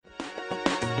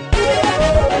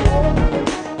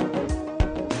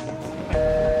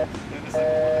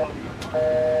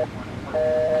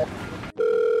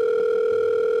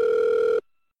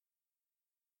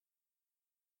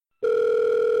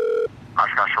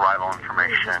arrival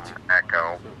information,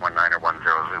 Echo 1910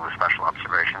 Zulu, special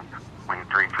observation. Wind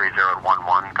 330 at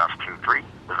 11, gust 23,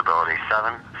 visibility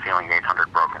 7, ceiling 800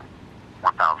 broken,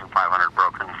 1,500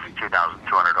 broken,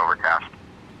 2,200 overcast,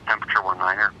 temperature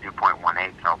 19er, dew point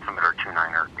 18, altimeter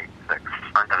 29er 86.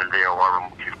 Montevideo Room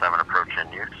 27 approach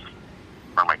in use,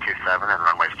 runway 27 and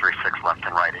runways 36 left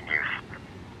and right in use,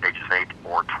 stages 8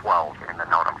 or 12 in the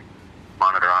NOTAM.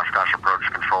 Monitor Oshkosh approach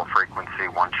control frequency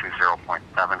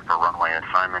 120.7 for runway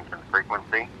assignment and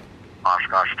frequency.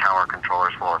 Oshkosh tower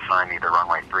controllers will assign either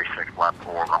runway 36 left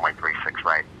or runway 36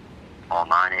 right. All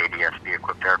 9 ADS-B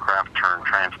equipped aircraft turn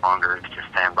transponders to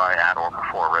standby at or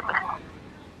before ribbon.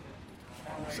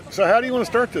 So how do you want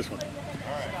to start this one?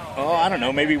 Oh, I don't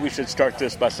know. Maybe we should start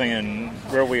this by saying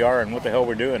where we are and what the hell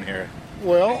we're doing here.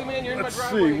 Well, let's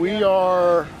see. We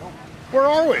are... Where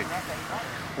are we?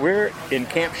 We're in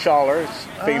Camp Schaller's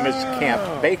famous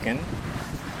Camp Bacon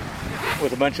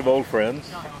with a bunch of old friends.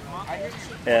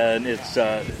 And it's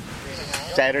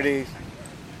Saturday,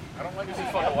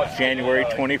 January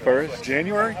 21st.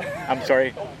 January? I'm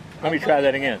sorry. Let me try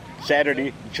that again.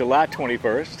 Saturday, July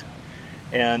 21st.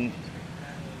 And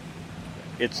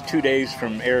it's 2 days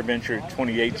from AirVenture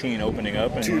 2018 opening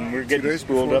up. And we're getting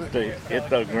spooled up to hit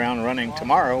the ground running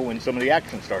tomorrow when some of the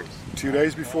action starts. 2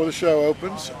 days before the show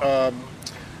opens.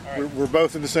 We're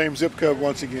both in the same zip code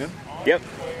once again. Yep.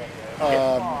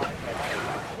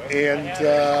 And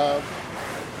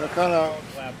we're kind of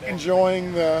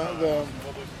enjoying the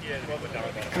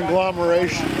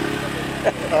conglomeration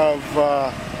of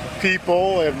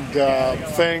people and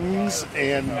things.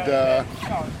 And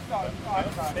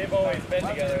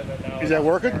is that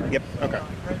working? Yep. Okay.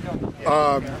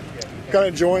 Kind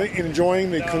of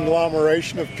enjoying the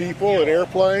conglomeration of people and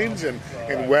airplanes and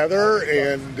weather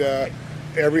and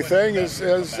everything as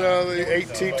the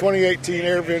 2018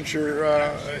 AirVenture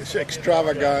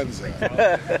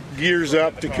extravaganza gears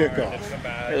up to kick off.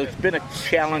 It's been a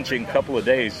challenging couple of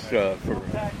days for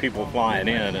people flying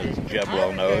in, as Jeb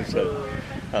well knows.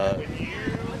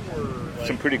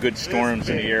 Some pretty good storms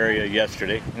in the area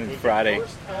yesterday and Friday,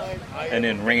 and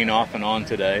then rain off and on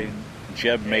today.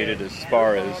 Jeb made it as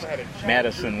far as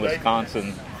Madison,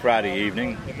 Wisconsin Friday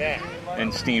evening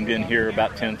and steamed in here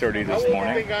about 10:30 this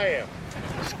morning.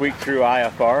 Squeaked through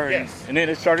IFR and then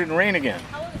it started to rain again.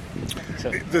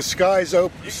 So, the skies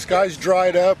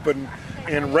dried up and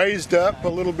raised up a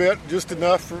little bit, just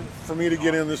enough for me to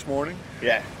get in this morning.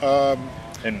 Yeah.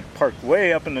 And parked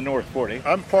way up in the North 40.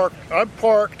 I'm parked.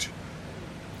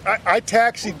 I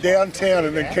taxied downtown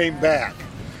and then came back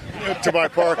to my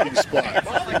parking spot.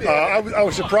 I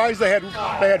was surprised they had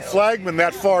flagmen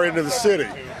that far into the city,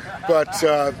 but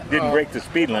didn't break the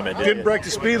speed limit. Didn't break the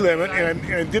speed limit,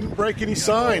 and didn't break any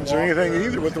signs or anything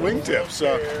either with the wingtips.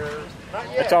 So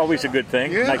that's always a good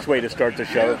thing. Yeah. Nice way to start the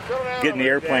show. Getting the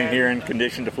airplane here in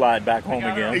condition to fly it back home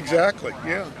again. Exactly.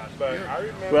 Yeah.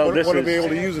 Well, want to be able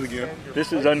to use it again.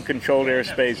 This is Uncontrolled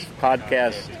Airspace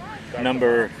podcast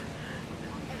number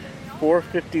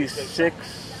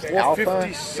 456.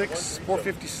 456,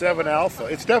 457 Alpha.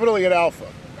 It's definitely an Alpha.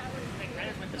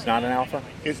 It's not an Alpha?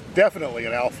 It's definitely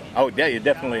an Alpha. Oh, yeah, you're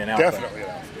definitely an Alpha. Definitely an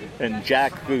Alpha. And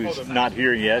Jack, who's not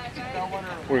here yet,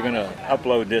 we're going to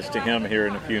upload this to him here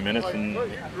in a few minutes, and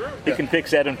he can fix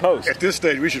that in post. At this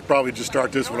stage, we should probably just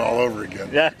start this one all over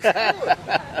again. Yeah.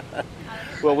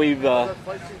 Well, we've gotten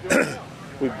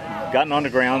on the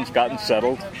grounds, gotten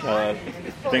settled.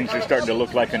 Things are starting to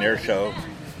look like an air show.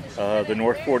 The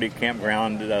North 40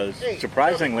 campground is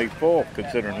surprisingly full,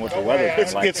 considering what the weather's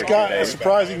been like. It's got a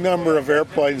surprising number of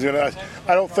airplanes in it.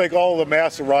 I don't think all of the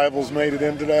mass arrivals made it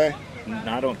in today.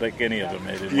 I don't think any of them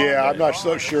made it in. Yeah, I'm not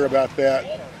so sure about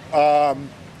that.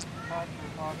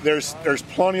 There's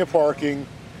plenty of parking.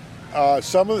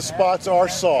 Some of the spots are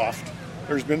soft.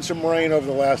 There's been some rain over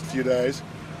the last few days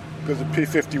because of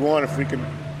P51, if we can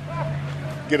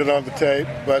get it on the tape.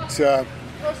 But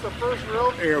that's the first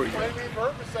real there we go.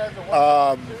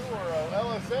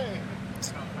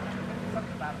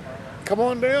 Come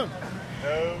on down.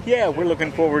 Yeah, we're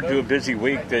looking forward to a busy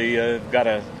week. They got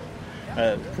a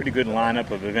pretty good lineup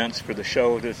of events for the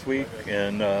show this week,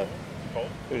 and the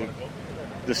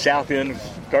south end is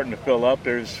starting to fill up.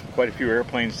 There's quite a few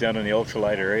airplanes down in the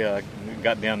ultralight area. I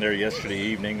got down there yesterday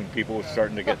evening, and people were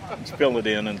starting to fill it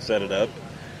in and set it up.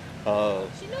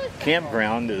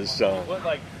 Campground is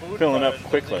filling up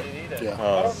quickly,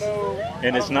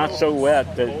 and it's not so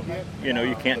wet that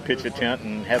you can't pitch a tent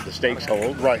and have the stakes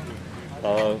hold. Right.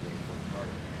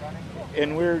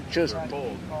 And we're just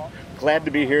glad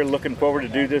to be here. Looking forward to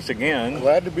do this again.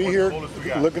 Glad to be here.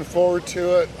 Looking forward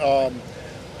to it.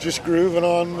 Just grooving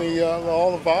on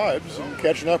all the vibes and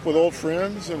catching up with old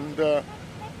friends and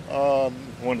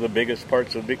One of the biggest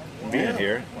parts of being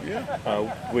here.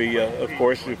 Yeah. We, of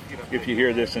course, if you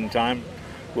hear this in time,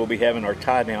 we'll be having our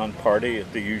tie-down party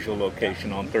at the usual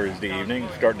location on Thursday evening,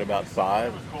 starting about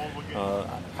 5.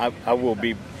 I will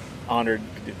be honored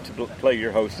to play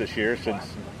your host this year, since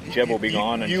Jeb will be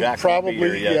gone and Jack won't be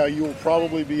here yet. Yeah, you will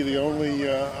probably be the only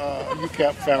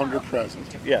UCAP founder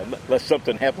present. Yeah, unless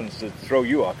something happens to throw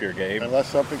you off your game. Unless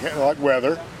something like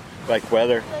weather. Like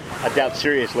weather. I doubt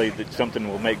seriously that something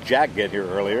will make Jack get here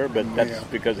earlier, but that's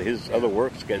because of his other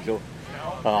work schedule.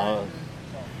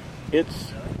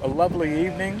 It's a lovely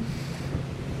evening.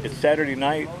 It's Saturday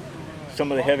night.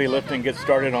 Some of the heavy lifting gets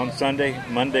started on Sunday.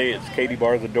 Monday, it's Katie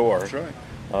bar the door. That's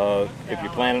right. If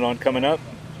you're planning on coming up,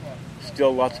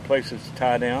 still lots of places to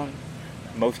tie down.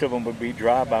 Most of them will be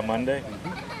dry by Monday.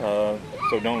 So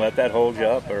don't let that hold you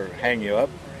up or hang you up.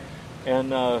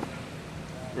 And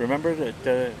remember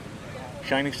that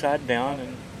shiny side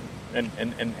down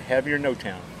and have your no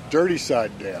town. Dirty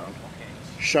side down,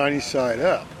 shiny side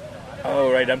up.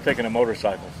 Oh, right. I'm thinking of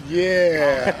motorcycles.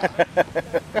 Yeah.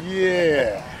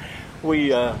 Yeah. We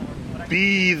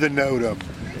Be the NOTAM.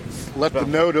 Let the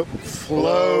NOTAM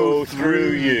flow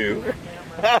through you.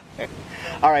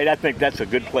 All right, I think that's a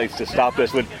good place to stop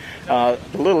this one. The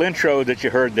little intro that you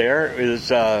heard there is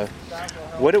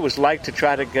what it was like to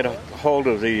try to get a hold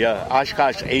of the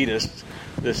Oshkosh 8ists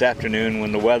this afternoon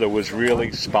when the weather was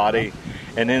really spotty,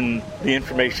 and then the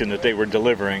information that they were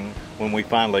delivering when we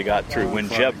finally got through, when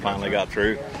Jeb finally got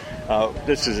through.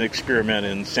 This is an experiment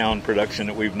in sound production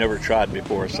that we've never tried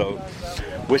before, so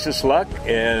wish us luck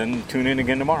and tune in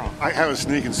again tomorrow. I have a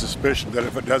sneaking suspicion that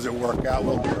if it doesn't work out,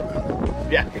 we'll hear about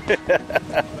it.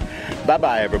 Yeah.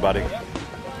 Bye-bye, everybody.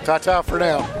 Ta-ta for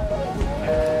now.